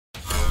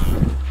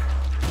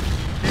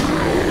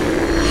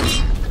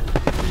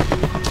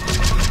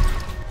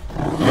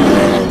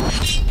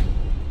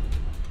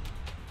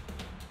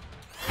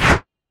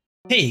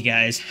Hey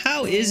guys,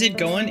 how is it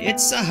going?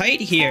 It's Zahait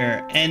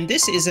here, and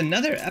this is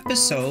another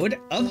episode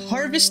of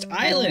Harvest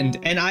Island,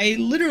 and I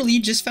literally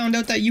just found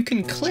out that you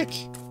can click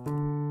to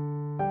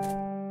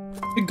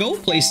go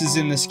places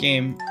in this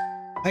game.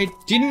 I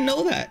didn't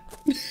know that.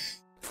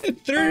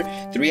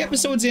 Three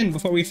episodes in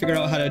before we figured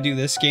out how to do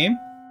this game.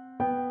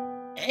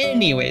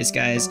 Anyways,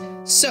 guys,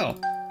 so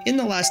in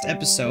the last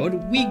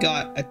episode, we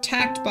got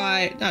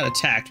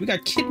we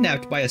got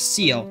kidnapped by a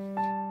seal,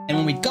 and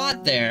when we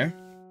got there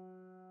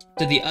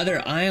to the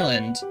other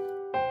island,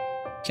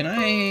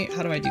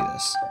 how do I do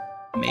this?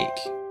 Make.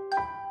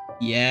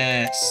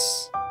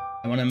 Yes.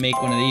 I want to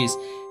make one of these.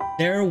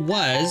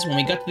 When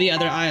we got to the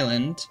other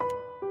island,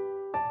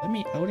 let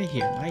me out of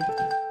here. I'm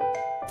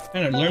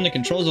trying to learn the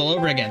controls all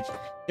over again.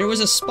 There was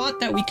a spot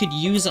that we could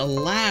use a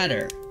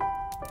ladder.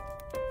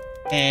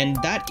 And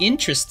that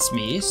interests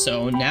me,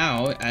 so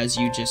now, as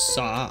you just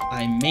saw,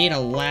 I made a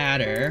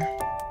ladder.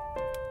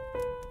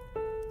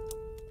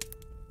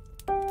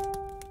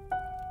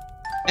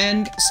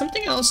 And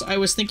something else I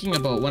was thinking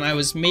about when I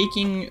was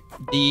making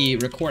the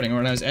recording, or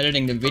when I was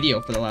editing the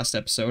video for the last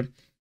episode,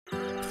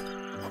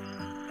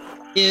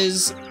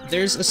 is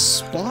there's a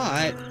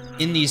spot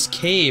in these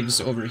caves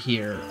over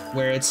here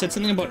where it said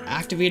something about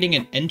activating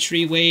an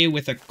entryway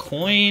with a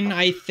coin,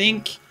 I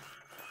think.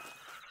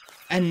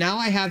 And now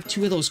I have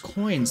 2 of those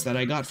coins that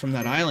I got from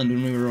that island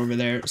when we were over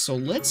there. So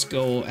let's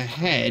go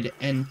ahead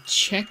and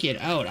check it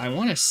out. I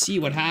want to see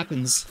what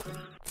happens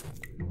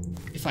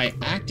if I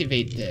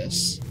activate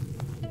this.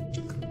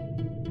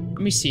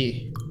 Let me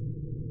see.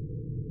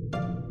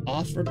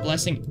 Offer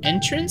blessing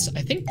entrance?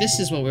 I think this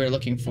is what we were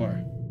looking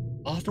for.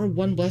 Offer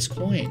 1 blessed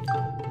coin.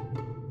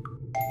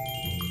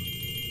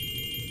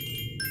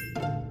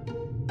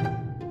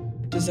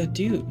 What does that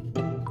do?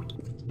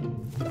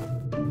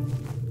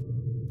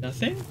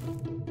 Nothing?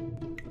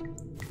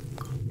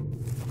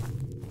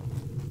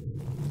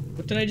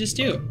 What did I just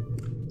do?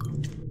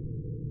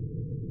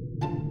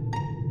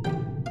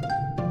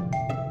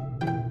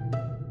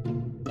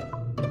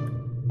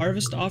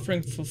 Harvest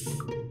offering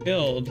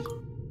fulfilled.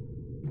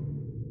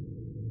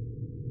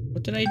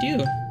 What did I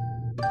do?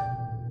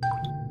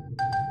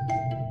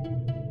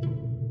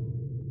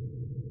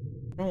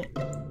 I don't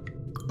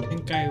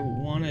think I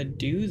want to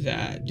do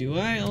that, do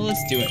I? Oh,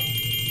 let's do it.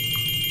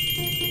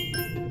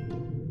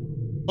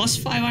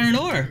 +5 iron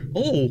ore.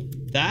 Oh,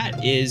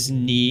 that is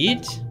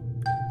neat.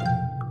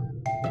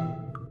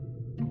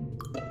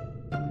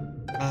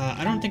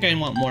 I don't think I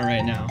want more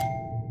right now.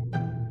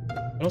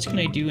 What else can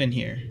I do in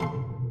here?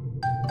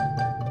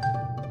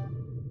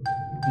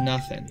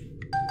 Nothing.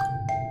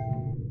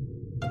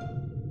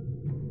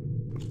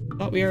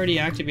 Thought we already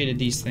activated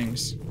these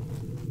things.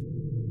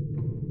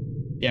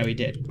 Yeah, we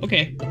did.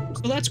 Okay,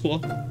 so that's cool.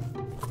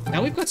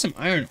 Now we've got some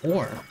iron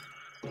ore.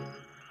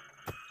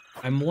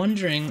 I'm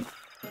wondering,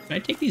 can I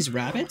take these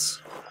rabbits?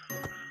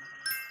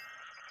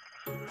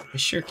 I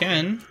sure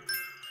can.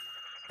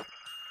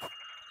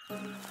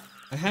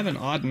 I have an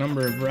odd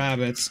number of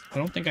rabbits. I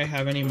don't think I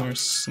have any more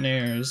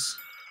snares.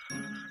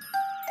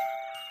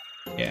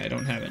 Yeah, I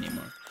don't have any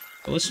more.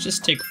 So let's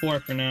just take 4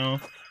 for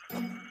now.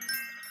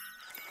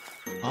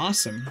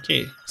 Awesome.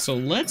 Okay, so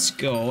let's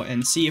go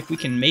and see if we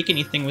can make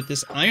anything with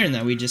this iron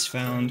that we just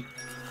found.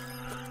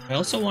 I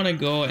also want to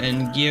go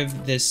and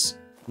give this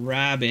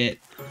rabbit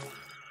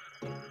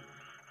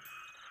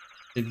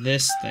to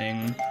this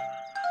thing.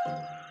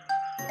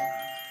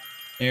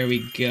 There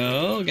we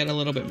go. Get a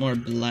little bit more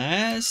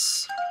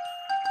bless.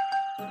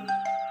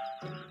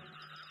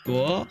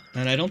 Cool.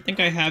 And I don't think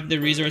I have the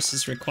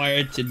resources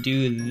required to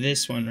do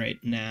this one right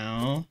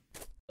now.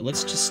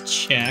 Let's just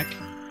check.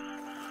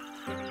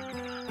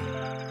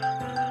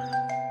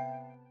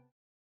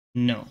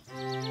 No.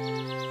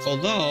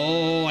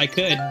 Although, I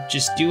could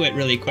just do it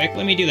really quick.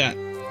 Let me do that.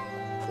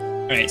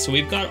 Alright, so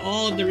we've got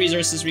all of the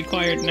resources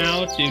required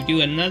now to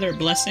do another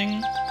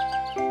blessing.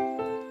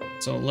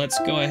 So let's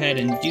go ahead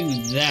and do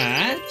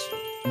that.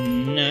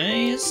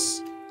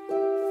 Nice.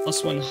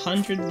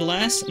 +100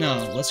 bless.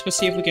 No, let's go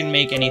see if we can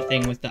make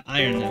anything with the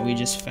iron that we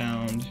just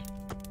found.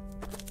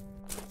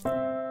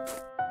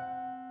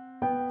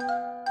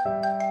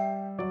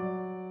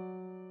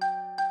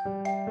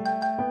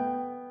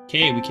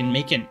 Okay, we can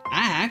make an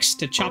axe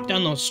to chop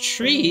down those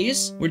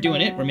trees. We're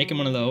doing it. We're making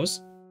one of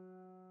those.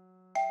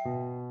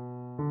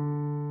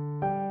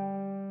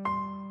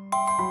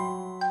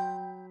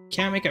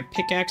 Can't make a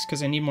pickaxe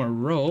because I need more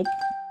rope.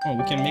 Oh,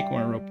 we can make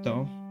more rope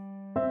though.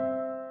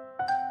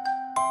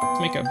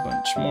 Let's make a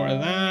bunch more of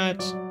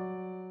that.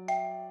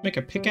 Make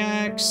a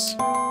pickaxe.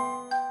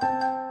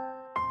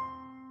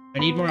 I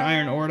need more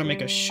iron ore to make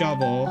a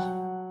shovel.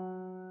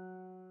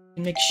 I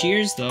can make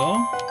shears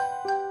though.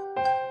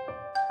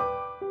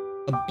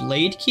 A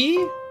blade key?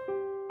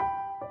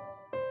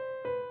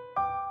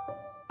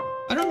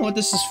 I don't know what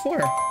this is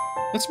for.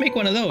 Let's make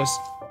one of those.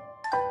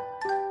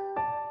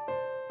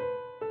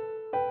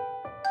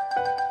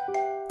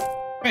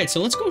 Alright, so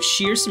let's go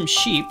shear some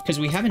sheep, because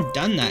we haven't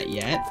done that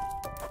yet.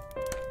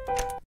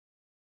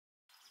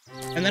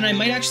 And then I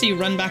might actually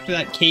run back to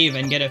that cave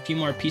and get a few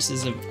more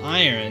pieces of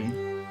iron.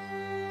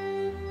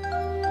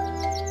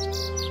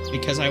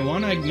 because I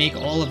want to make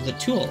all of the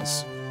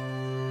tools.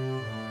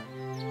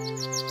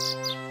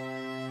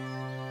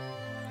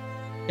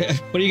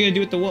 What are you gonna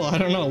do with the wool? I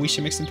don't know. We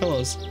should make some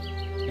pillows.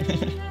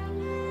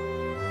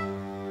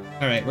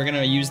 Alright, we're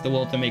gonna use the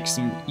wool to make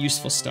some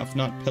useful stuff,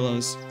 not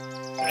pillows.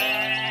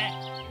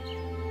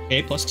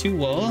 Okay, +2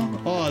 wool.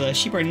 Oh, the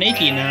sheep are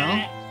naked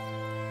now.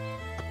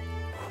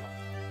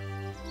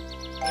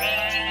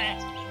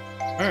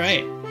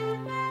 Alright.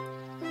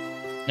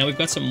 Now we've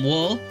got some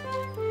wool.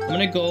 I'm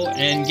gonna go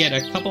and get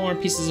a couple more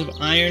pieces of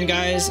iron,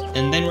 guys,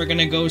 and then we're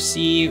gonna go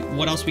see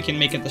what else we can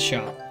make at the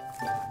shop.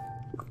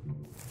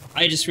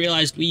 I just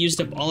realized we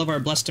used up all of our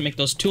bless to make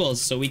those tools,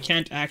 so we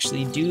can't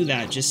actually do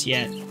that just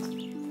yet.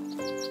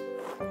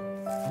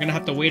 We're gonna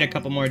have to wait a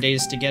couple more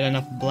days to get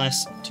enough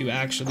bless to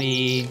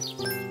actually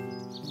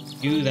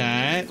do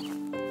that.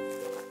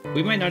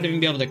 We might not even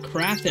be able to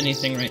craft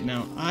anything right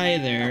now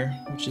either,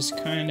 which is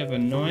kind of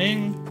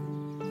annoying.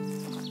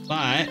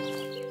 But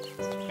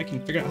I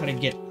can figure out how to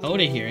get out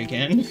of here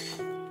again.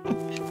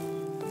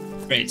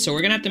 Great, so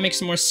we're gonna have to make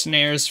some more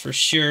snares for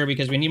sure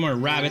because we need more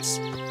rabbits.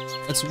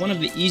 That's one of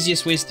the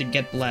easiest ways to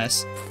get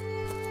bless.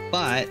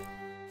 But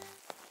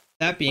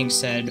that being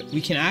said,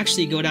 we can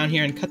actually go down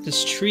here and cut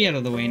this tree out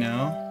of the way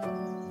now.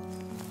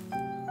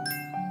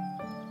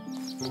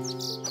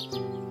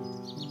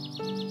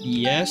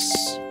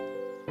 Yes.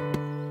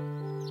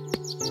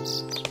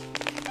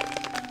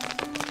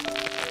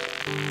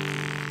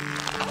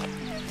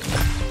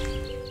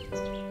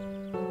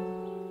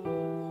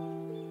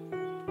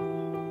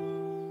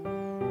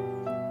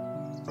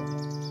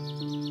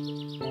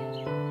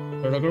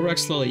 Go back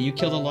slowly. You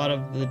killed a lot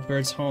of the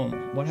birds' home.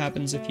 What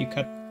happens if you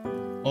cut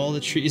all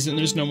the trees and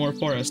there's no more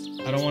forest?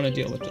 I don't want to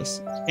deal with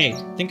this. Hey,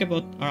 think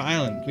about our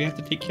island. We have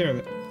to take care of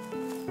it.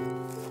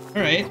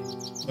 Alright,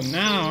 so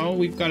now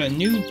we've got a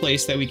new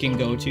place that we can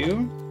go to.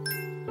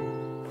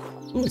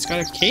 Ooh, it's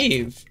got a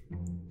cave.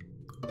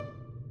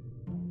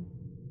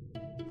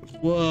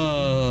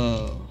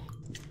 Whoa.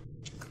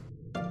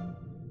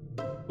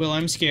 Well,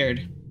 I'm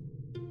scared.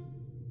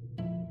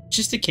 It's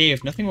just a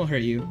cave. Nothing will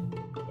hurt you.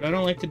 But I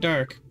don't like the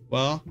dark.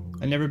 Well,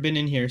 I've never been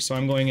in here, so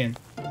I'm going in.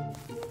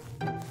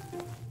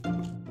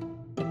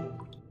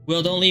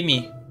 Will, don't leave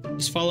me.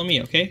 Just follow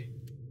me, okay?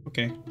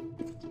 Okay.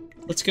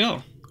 Let's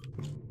go.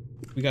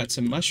 We got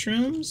some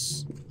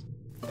mushrooms.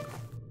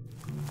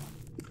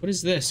 What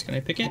is this? Can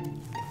I pick it?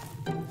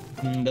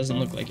 Doesn't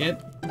look like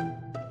it.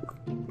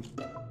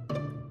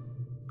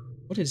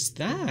 What is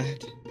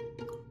that?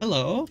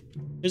 Hello?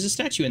 There's a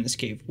statue in this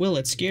cave. Will,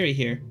 it's scary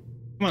here.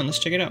 Come on, let's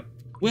check it out.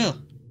 Will!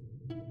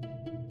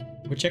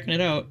 We're checking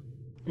it out.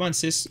 Come on,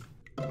 sis.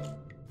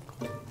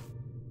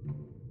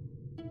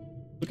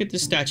 Look at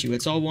this statue.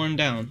 It's all worn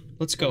down.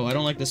 Let's go. I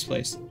don't like this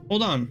place.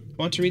 Hold on. I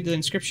want to read the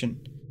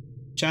inscription.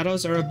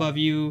 Shadows are above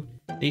you.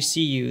 They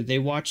see you. They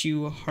watch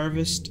you.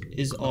 Harvest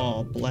is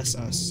all. Bless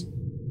us.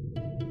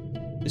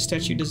 This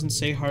statue doesn't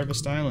say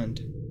Harvest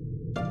Island.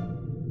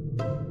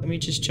 Let me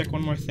just check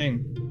one more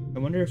thing. I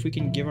wonder if we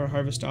can give our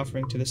harvest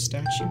offering to this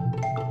statue.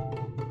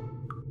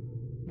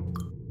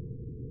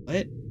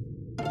 What?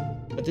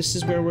 But this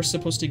is where we're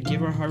supposed to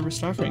give our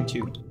harvest offering to.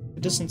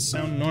 It doesn't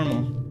sound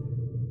normal.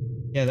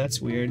 Yeah, that's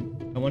weird.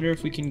 I wonder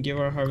if we can give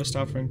our harvest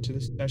offering to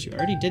the statue. I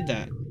already did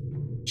that.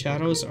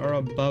 Shadows are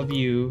above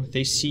you.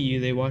 They see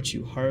you. They watch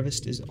you.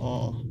 Harvest is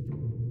all.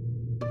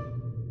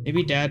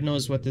 Maybe Dad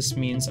knows what this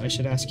means. I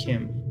should ask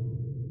him.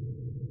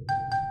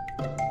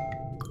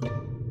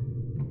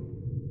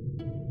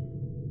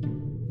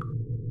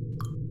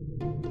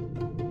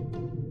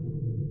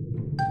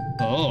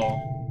 Oh.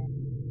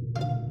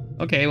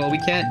 Okay, well, we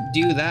can't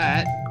do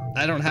that.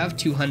 I don't have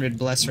 200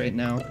 bless right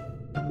now.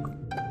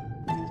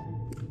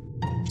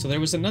 So there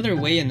was another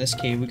way in this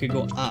cave. We could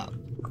go up.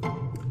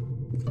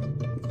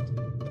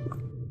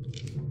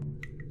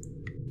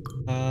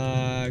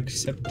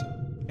 Except I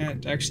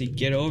can't actually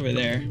get over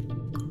there.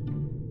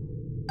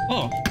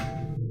 Oh!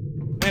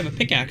 I have a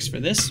pickaxe for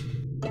this.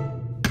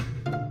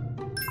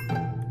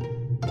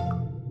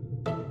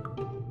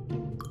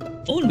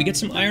 Oh, and we get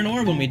some iron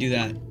ore when we do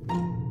that.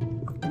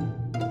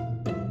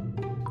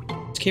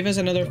 Cave has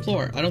another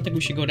floor. I don't think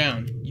we should go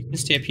down. You can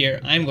stay up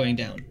here. I'm going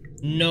down.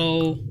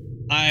 No,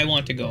 I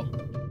want to go.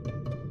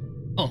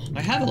 Oh,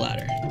 I have a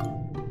ladder.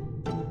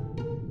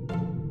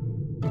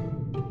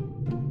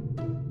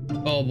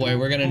 Oh boy,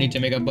 we're gonna need to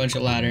make a bunch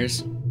of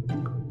ladders.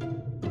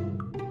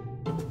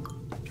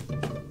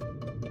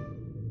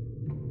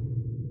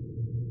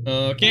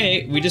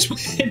 Okay, we just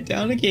went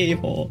down a cave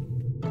hole.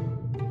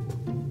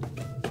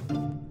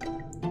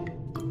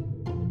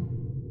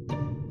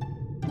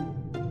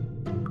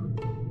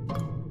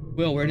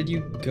 Will, where did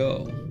you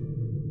go?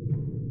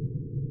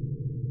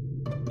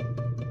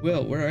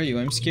 Will, where are you?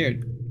 I'm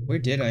scared. Where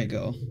did I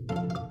go?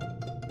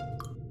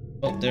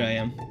 Oh, there I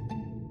am.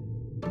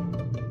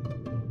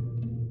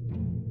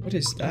 What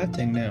is that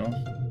thing now?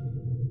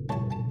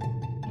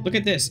 Look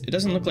at this. It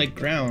doesn't look like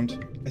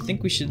ground. I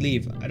think we should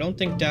leave. I don't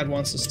think Dad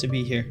wants us to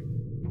be here.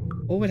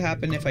 What would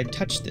happen if I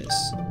touched this?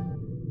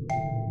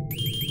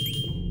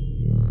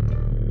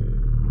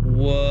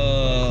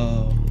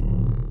 Whoa.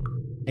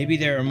 Maybe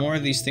there are more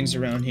of these things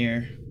around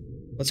here.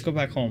 Let's go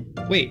back home.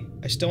 Wait,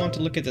 I still want to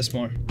look at this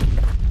more.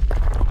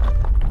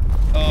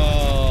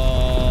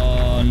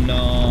 Oh,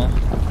 no.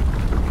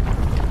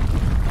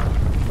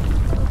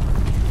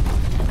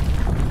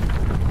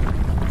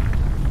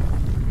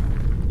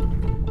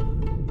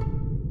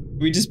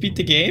 We just beat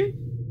the game?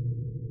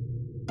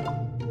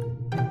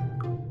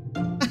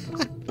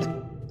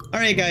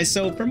 Alright guys,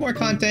 so for more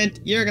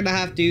content, you're gonna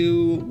have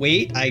to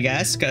wait, I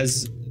guess,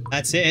 because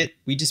that's it.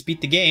 We just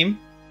beat the game.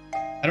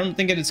 I don't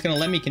think it's gonna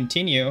let me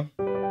continue.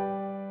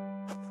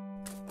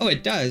 Oh,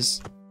 it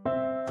does.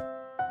 Oh,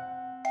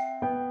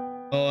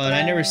 and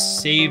I never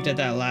saved at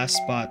that last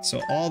spot, so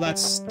all that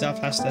stuff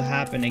has to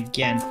happen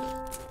again.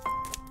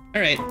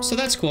 Alright, so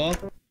that's cool.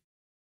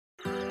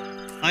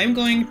 I'm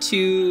going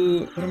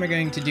to... What am I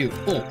going to do?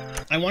 Oh,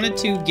 I wanted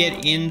to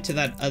get into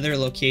that other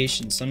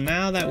location. So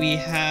now that we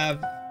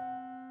have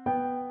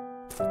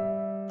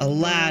a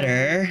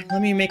ladder,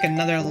 let me make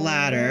another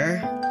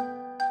ladder.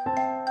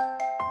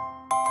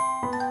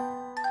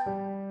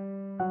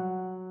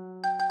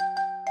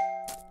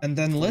 And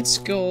then let's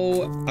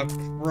go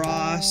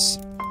across...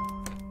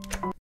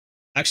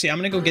 Actually, I'm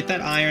gonna go get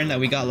that iron that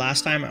we got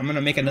last time. I'm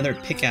gonna make another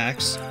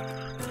pickaxe.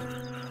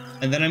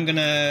 And then I'm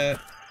gonna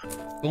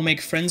go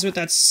make friends with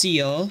that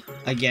seal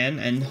again.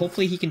 And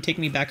hopefully he can take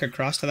me back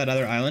across to that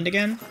other island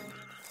again.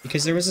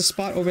 Because there was a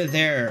spot over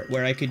there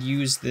where I could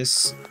use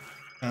this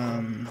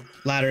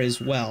ladder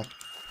as well.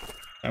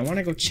 I want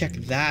to go check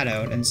that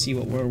out and see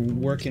what we're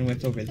working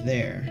with over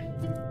there.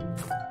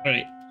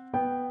 Alright.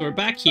 So we're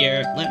back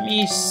here. Let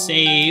me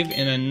save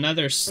in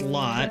another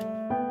slot.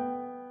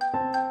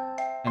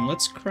 And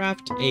let's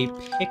craft a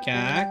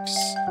pickaxe.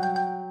 I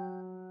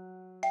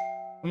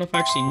don't know if I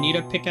actually need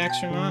a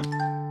pickaxe or not.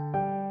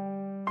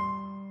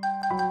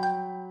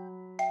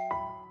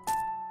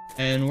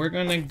 And we're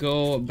gonna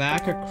go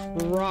back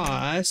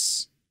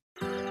across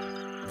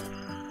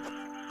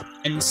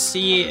and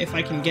see if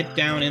I can get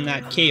down in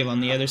that cave on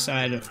the other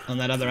side, on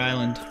that other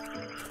island.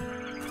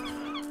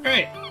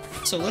 Alright,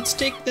 so let's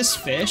take this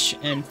fish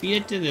and feed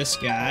it to this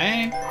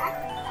guy.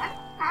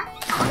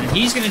 And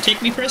he's gonna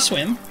take me for a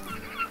swim.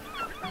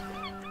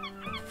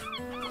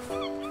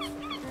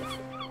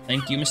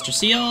 Thank you, Mr.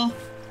 Seal.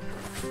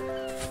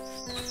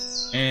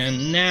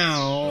 And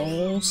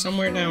now,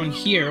 somewhere down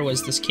here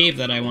was this cave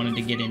that I wanted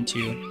to get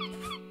into.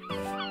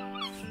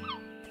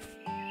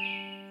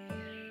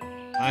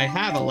 I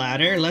have a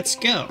ladder, let's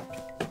go.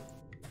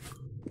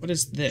 What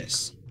is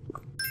this?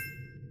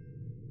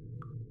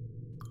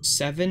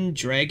 7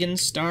 Dragon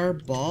Star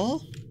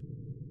Ball?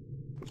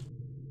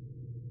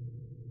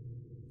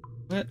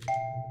 What?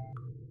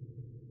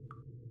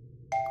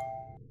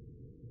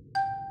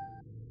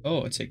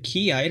 Oh, it's a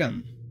key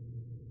item.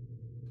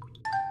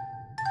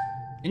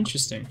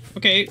 Interesting.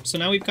 Okay, so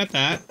now we've got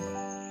that.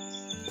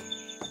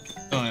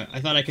 Oh,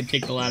 I thought I could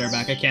take the ladder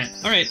back. I can't.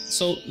 Alright,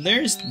 so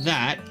there's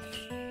that.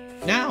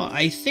 Now,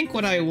 I think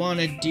what I want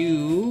to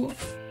do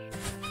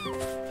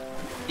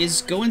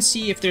is go and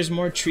see if there's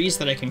more trees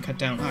that I can cut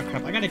down. Oh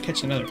crap, I gotta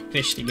catch another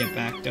fish to get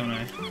back, don't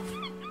I?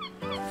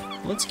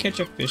 Let's catch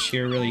a fish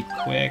here really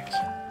quick.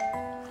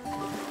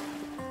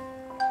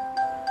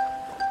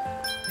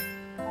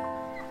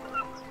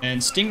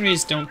 And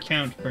stingrays don't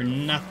count for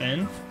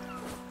nothing.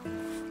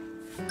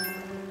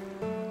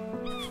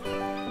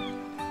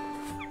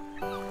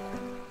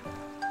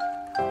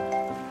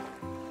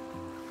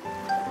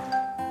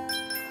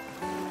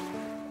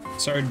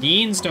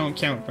 Sardines don't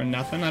count for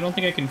nothing. I don't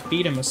think I can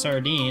feed him a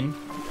sardine.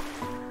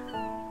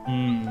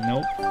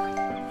 Nope.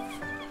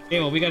 Okay,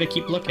 well, we gotta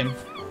keep looking.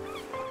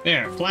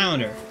 There,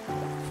 flounder.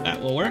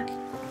 That will work.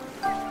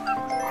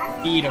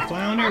 Feed a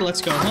flounder.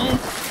 Let's go home.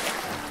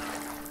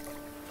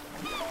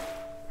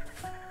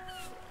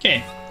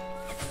 Okay.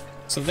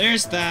 So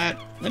there's that.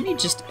 Let me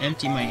just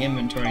empty my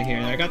inventory here.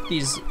 I got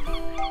these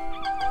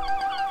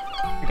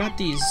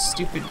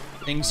stupid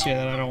things here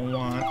that I don't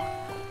want.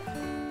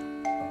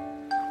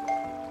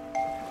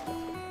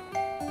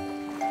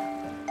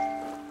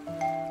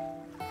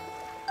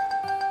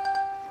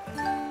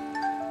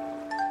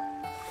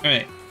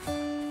 Alright.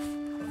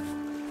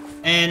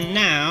 And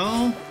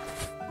now,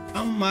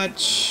 how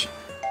much...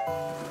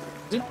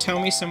 Does it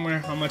tell me somewhere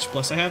how much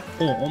plus I have?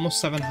 Oh,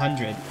 almost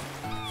 700.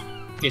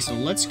 Okay, so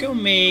let's go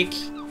make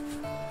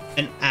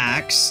an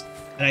axe.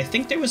 And I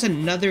think there was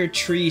another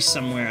tree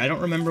somewhere. I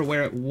don't remember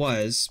where it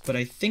was, but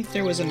I think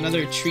there was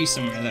another tree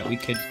somewhere that we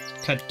could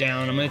cut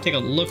down. I'm gonna take a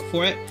look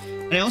for it.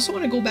 And I also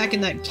want to go back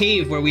in that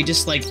cave where we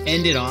just, like,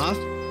 ended off.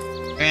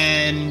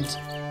 And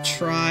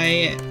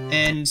try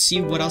and see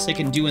what else I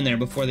can do in there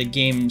before the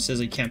game says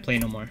I can't play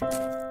no more.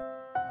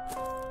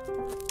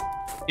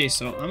 Okay,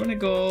 so I'm gonna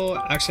go...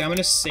 Actually, I'm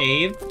gonna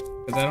save,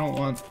 because I don't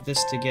want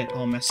this to get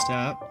all messed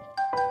up.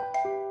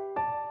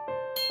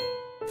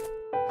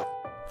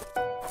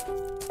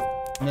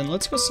 And then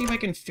let's go see if I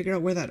can figure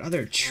out where that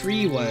other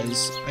tree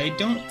was. I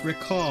don't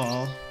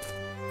recall.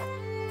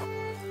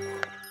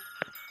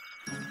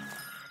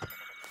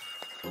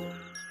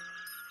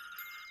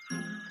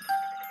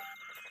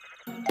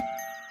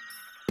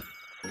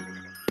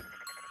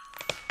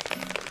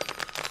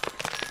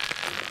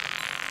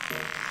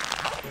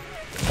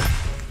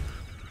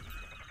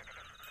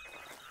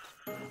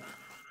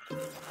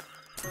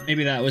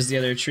 Maybe that was the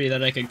other tree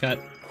that I could cut.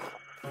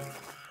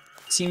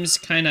 Seems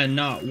kind of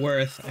not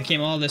worth. I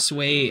came all this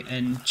way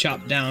and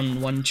chopped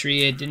down one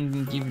tree. It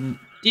didn't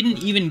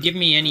even give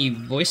me any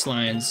voice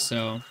lines,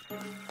 so.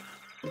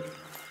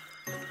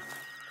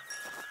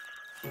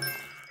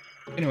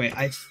 Anyway,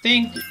 I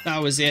think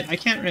that was it. I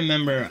can't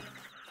remember.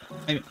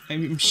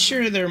 I'm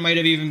sure there might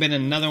have even been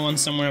another one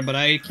somewhere, but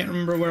I can't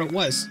remember where it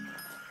was.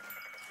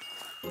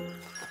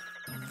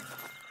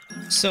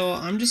 So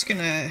I'm just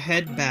gonna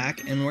head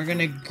back and we're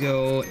gonna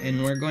go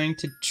and we're going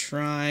to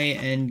try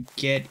and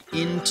get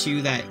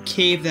into that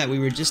cave that we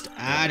were just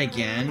at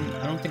again.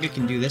 I don't think I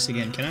can do this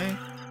again, can I?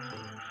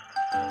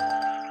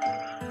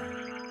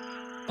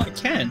 Oh, I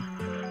can.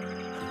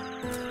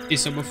 Okay,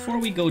 so before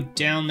we go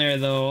down there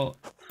though,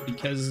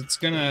 because it's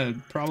gonna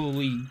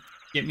probably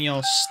get me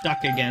all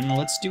stuck again,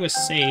 let's do a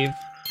save.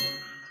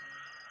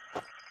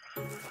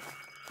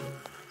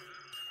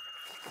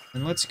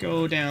 And let's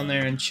go down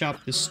there and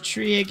chop this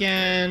tree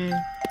again.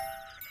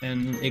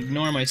 And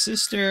ignore my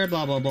sister,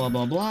 blah blah blah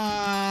blah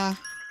blah.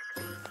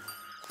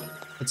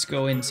 Let's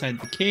go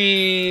inside the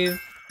cave.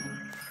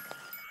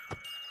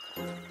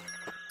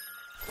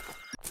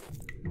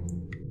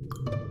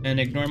 And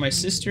ignore my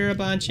sister a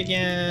bunch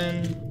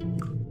again.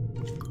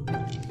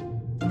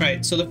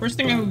 Right, so the first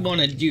thing I would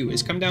want to do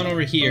is come down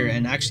over here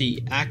and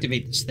actually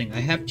activate this thing.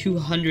 I have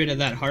 200 of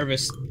that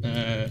harvest,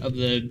 of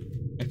the...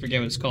 I forget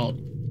what it's called.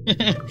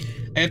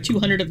 I have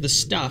 200 of the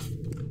stuff,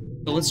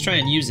 so let's try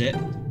and use it.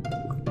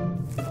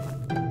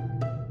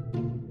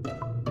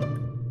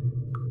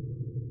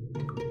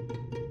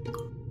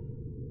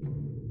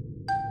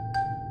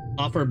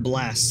 Offer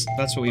bless,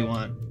 that's what we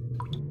want.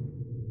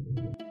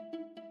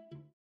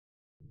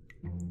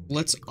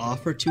 Let's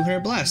offer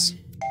 200 bless.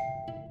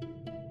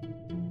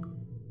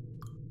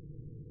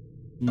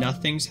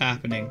 Nothing's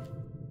happening.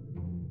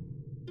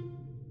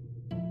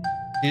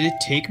 Did it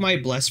take my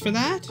bless for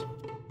that?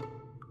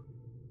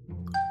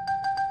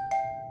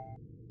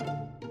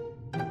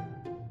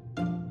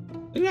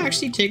 Did it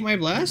actually take my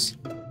bless?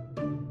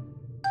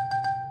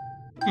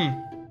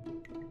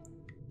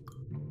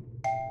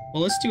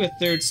 Well, let's do a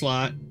third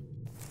slot.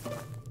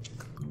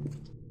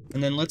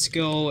 And then let's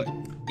go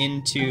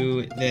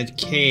into the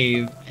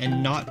cave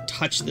and not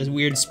touch this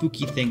weird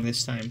spooky thing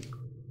this time.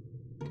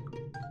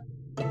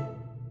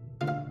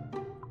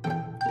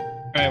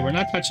 Alright, we're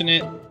not touching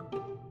it.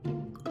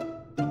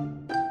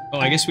 Oh,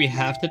 I guess we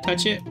have to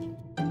touch it?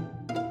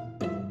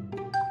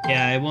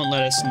 Yeah, it won't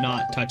let us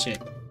not touch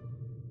it.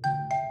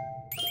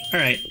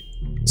 Alright,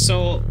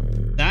 so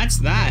that's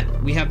that.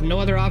 We have no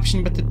other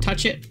option but to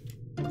touch it.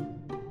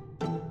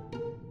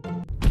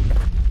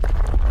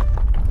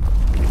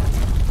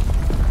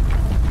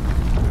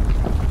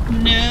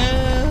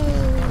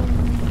 No!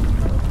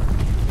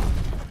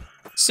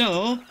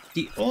 So,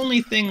 the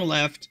only thing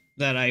left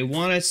that I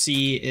want to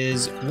see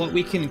is what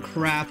we can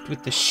craft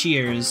with the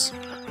shears.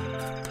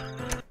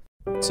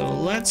 So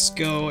let's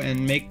go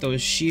and make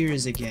those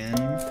shears again.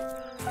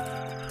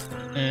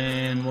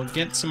 And we'll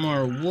get some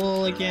more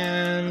wool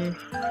again.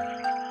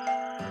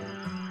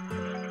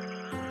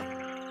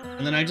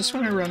 And then I just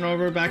want to run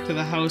over back to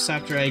the house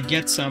after I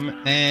get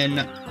some, and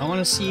I want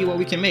to see what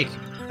we can make.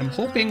 I'm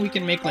hoping we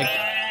can make like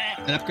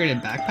an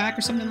upgraded backpack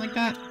or something like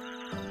that.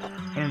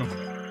 I don't know.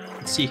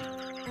 Let's see.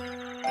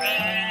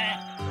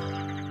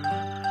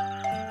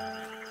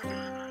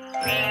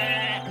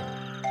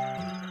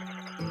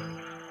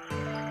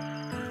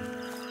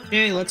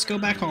 Okay, let's go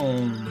back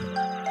home.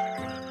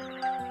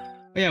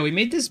 Oh yeah, we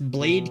made this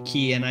blade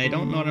key, and I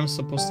don't know what I'm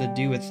supposed to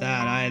do with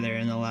that either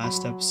in the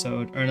last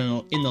episode, or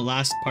in the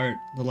last part,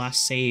 the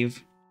last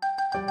save.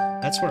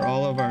 That's where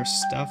all of our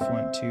stuff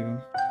went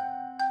to.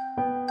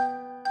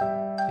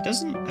 It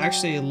doesn't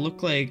actually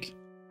look like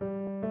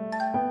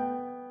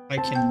I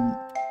can...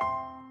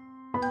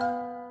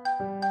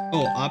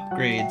 Oh,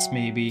 upgrades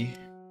maybe.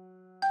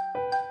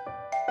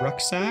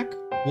 Rucksack?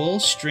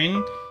 Wool,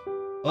 string?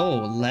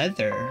 Oh,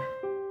 leather.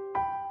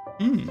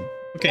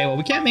 Okay, well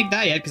we can't make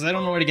that yet because I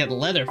don't know where to get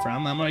leather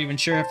from. I'm not even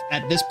sure if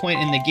at this point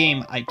in the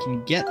game I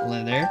can get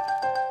leather.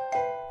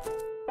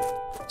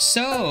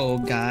 So,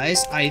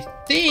 guys, I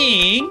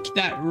think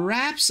that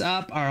wraps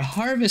up our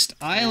Harvest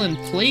Island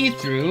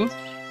playthrough.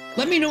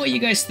 Let me know what you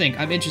guys think.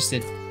 I'm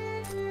interested.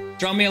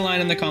 Drop me a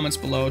line in the comments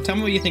below. Tell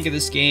me what you think of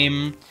this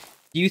game.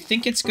 Do you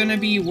think it's gonna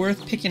be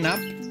worth picking up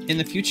in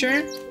the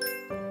future?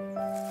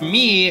 For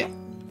me,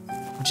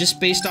 just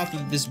based off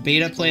of this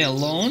beta play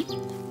alone,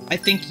 I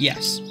think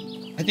yes.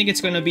 I think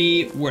it's going to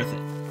be worth it.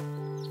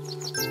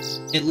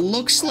 It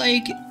looks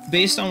like,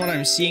 based on what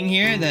I'm seeing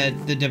here,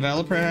 that the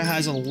developer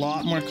has a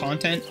lot more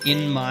content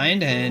in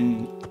mind,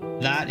 and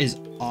that is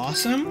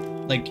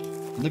awesome. Like,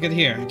 look at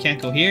here. I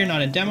can't go here,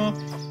 not in demo.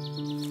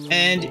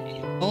 And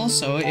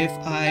also, if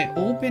I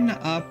open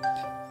up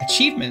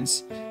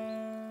achievements,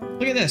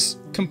 look at this.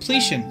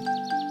 Completion.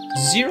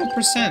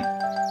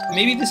 0%.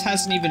 Maybe this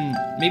hasn't even...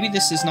 Maybe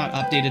this is not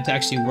updated to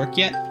actually work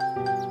yet.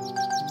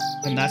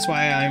 And that's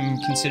why I'm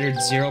considered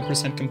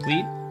 0%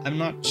 complete. I'm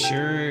not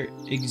sure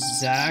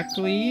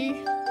exactly.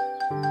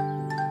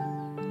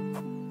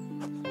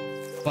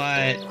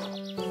 But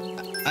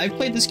I've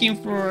played this game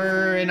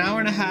for an hour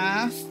and a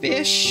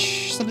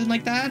half-ish, something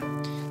like that.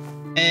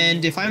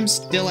 And if I'm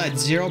still at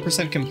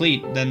 0%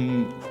 complete,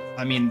 then,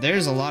 I mean,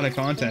 there's a lot of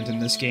content in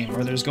this game,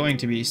 or there's going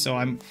to be, so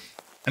I'm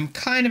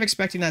kind of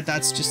expecting that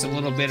that's just a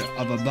little bit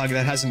of a bug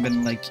that hasn't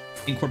been, like,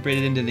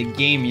 incorporated into the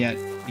game yet,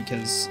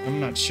 because I'm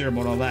not sure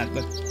about all that,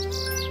 but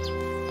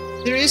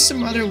there is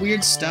some other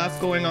weird stuff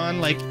going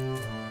on, like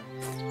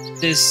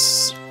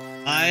this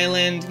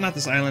island, not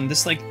this island,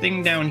 this, like,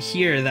 thing down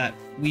here that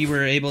we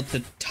were able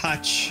to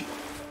touch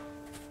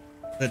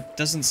that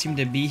doesn't seem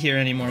to be here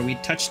anymore. We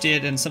touched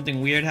it and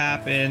something weird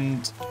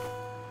happened.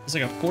 It's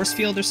like a force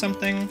field or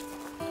something.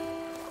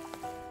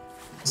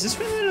 Is this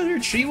where that other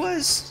tree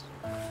was?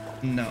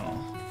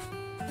 No.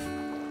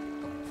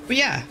 But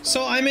yeah,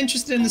 so I'm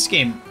interested in this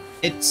game.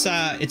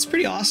 It's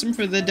pretty awesome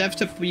for the dev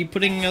to be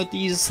putting out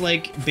these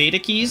like beta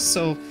keys,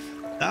 so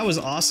that was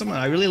awesome.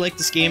 I really like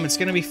this game. It's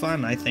gonna be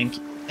fun, I think.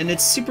 And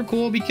it's super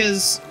cool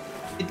because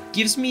it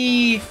gives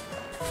me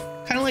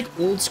kind of like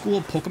old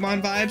school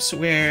Pokemon vibes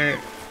where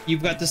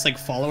you've got this like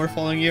follower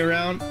following you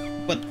around,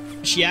 but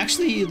she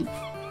actually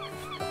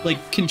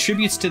like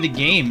contributes to the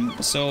game,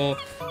 so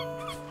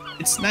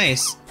it's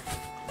nice.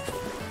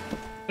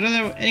 But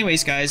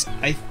anyways, guys,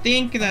 I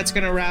think that's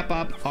gonna wrap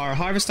up our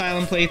Harvest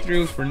Island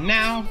playthrough for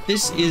now.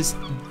 This is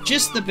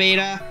just the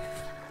beta.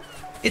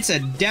 It's a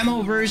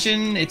demo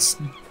version. It's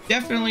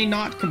definitely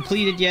not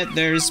completed yet.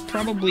 There's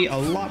probably a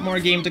lot more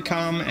game to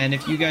come, and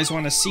if you guys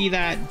want to see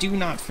that, do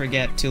not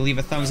forget to leave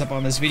a thumbs up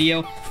on this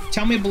video.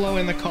 Tell me below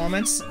in the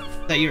comments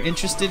that you're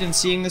interested in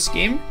seeing this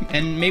game,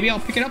 and maybe I'll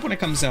pick it up when it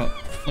comes out.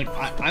 Like,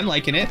 I'm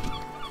liking it.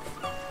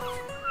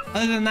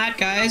 Other than that,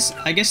 guys,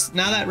 I guess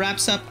now that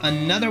wraps up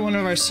another one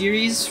of our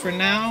series for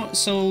now,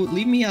 so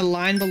leave me a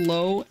line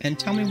below and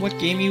tell me what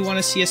game you want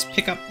to see us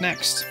pick up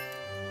next.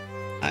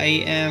 I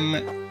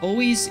am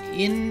always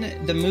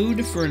in the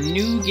mood for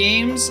new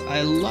games.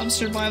 I love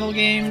survival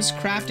games,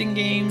 crafting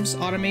games,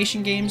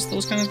 automation games,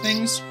 those kind of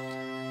things.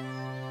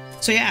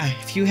 So yeah,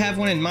 if you have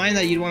one in mind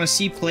that you'd want to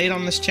see played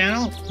on this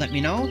channel, let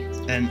me know.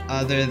 And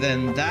other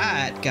than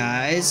that,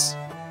 guys,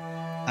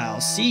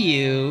 I'll see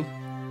you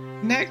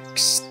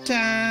next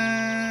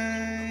time.